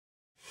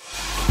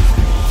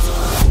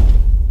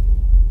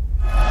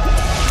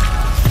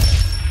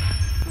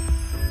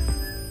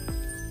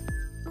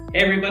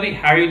Hey everybody,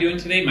 how are you doing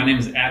today? My name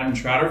is Adam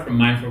Trotter from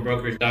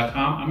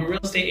mindfulbrokerage.com. I'm a real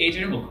estate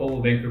agent with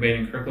Coldwell Banker Bay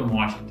in Kirkland,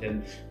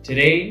 Washington.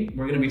 Today,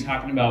 we're going to be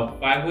talking about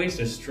 5 ways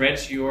to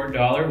stretch your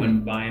dollar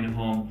when buying a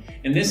home.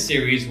 In this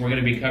series, we're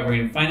going to be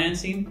covering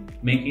financing,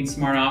 making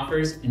smart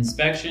offers,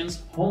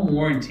 inspections, home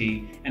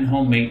warranty, and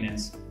home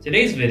maintenance.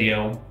 Today's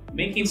video,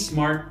 making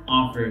smart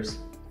offers.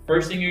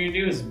 First thing you're gonna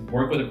do is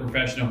work with a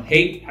professional.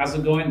 Hey, how's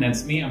it going?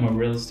 That's me, I'm a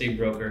real estate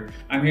broker.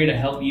 I'm here to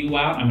help you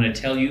out. I'm gonna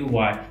tell you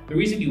why. The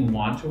reason you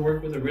want to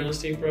work with a real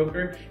estate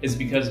broker is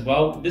because,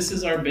 well, this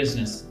is our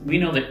business. We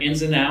know the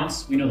ins and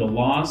outs, we know the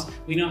laws,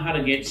 we know how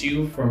to get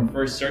you from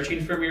first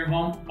searching for your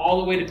home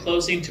all the way to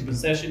closing to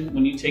possession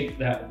when you take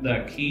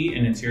that key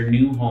and it's your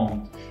new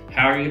home.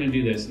 How are you gonna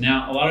do this?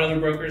 Now, a lot of other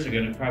brokers are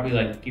gonna probably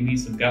give me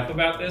some guff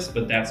about this,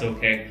 but that's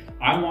okay.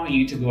 I want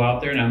you to go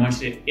out there and I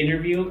want you to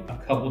interview a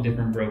couple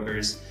different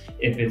brokers.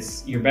 If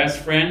it's your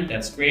best friend,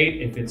 that's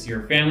great. If it's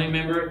your family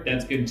member,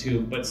 that's good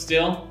too. But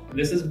still,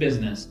 this is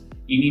business.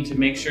 You need to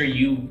make sure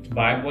you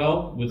vibe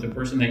well with the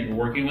person that you're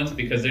working with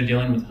because they're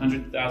dealing with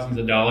hundreds of thousands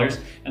of dollars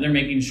and they're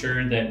making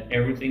sure that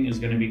everything is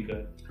gonna be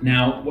good.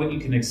 Now, what you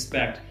can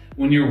expect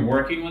when you're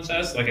working with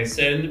us, like I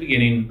said in the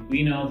beginning,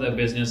 we know the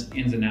business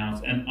ins and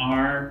outs, and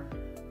our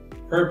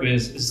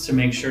purpose is to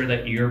make sure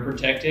that you're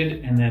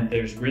protected and that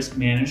there's risk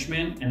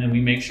management, and then we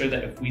make sure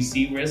that if we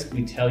see risk,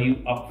 we tell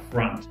you up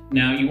front.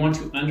 Now, you want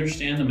to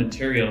understand the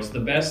materials.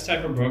 The best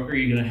type of broker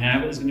you're gonna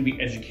have is gonna be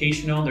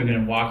educational. They're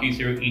gonna walk you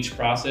through each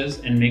process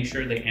and make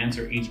sure they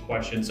answer each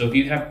question. So if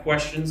you have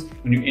questions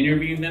when you're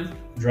interviewing them,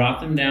 drop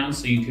them down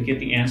so you could get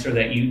the answer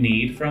that you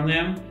need from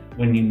them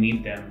when you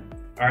meet them.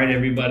 All right,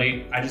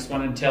 everybody, I just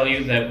wanted to tell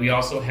you that we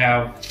also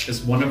have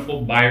this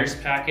wonderful buyer's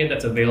packet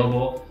that's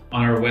available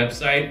on our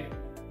website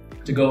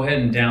to go ahead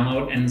and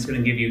download, and it's going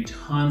to give you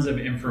tons of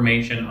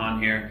information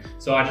on here.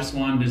 So I just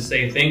wanted to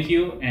say thank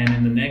you, and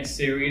in the next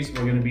series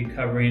we're going to be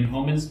covering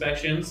home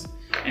inspections,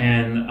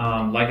 and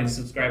like and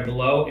subscribe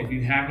below. If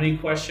you have any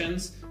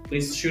questions,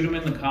 please shoot them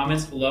in the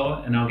comments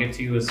below and I'll get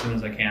to you as soon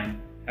as I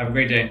can. Have a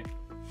great day.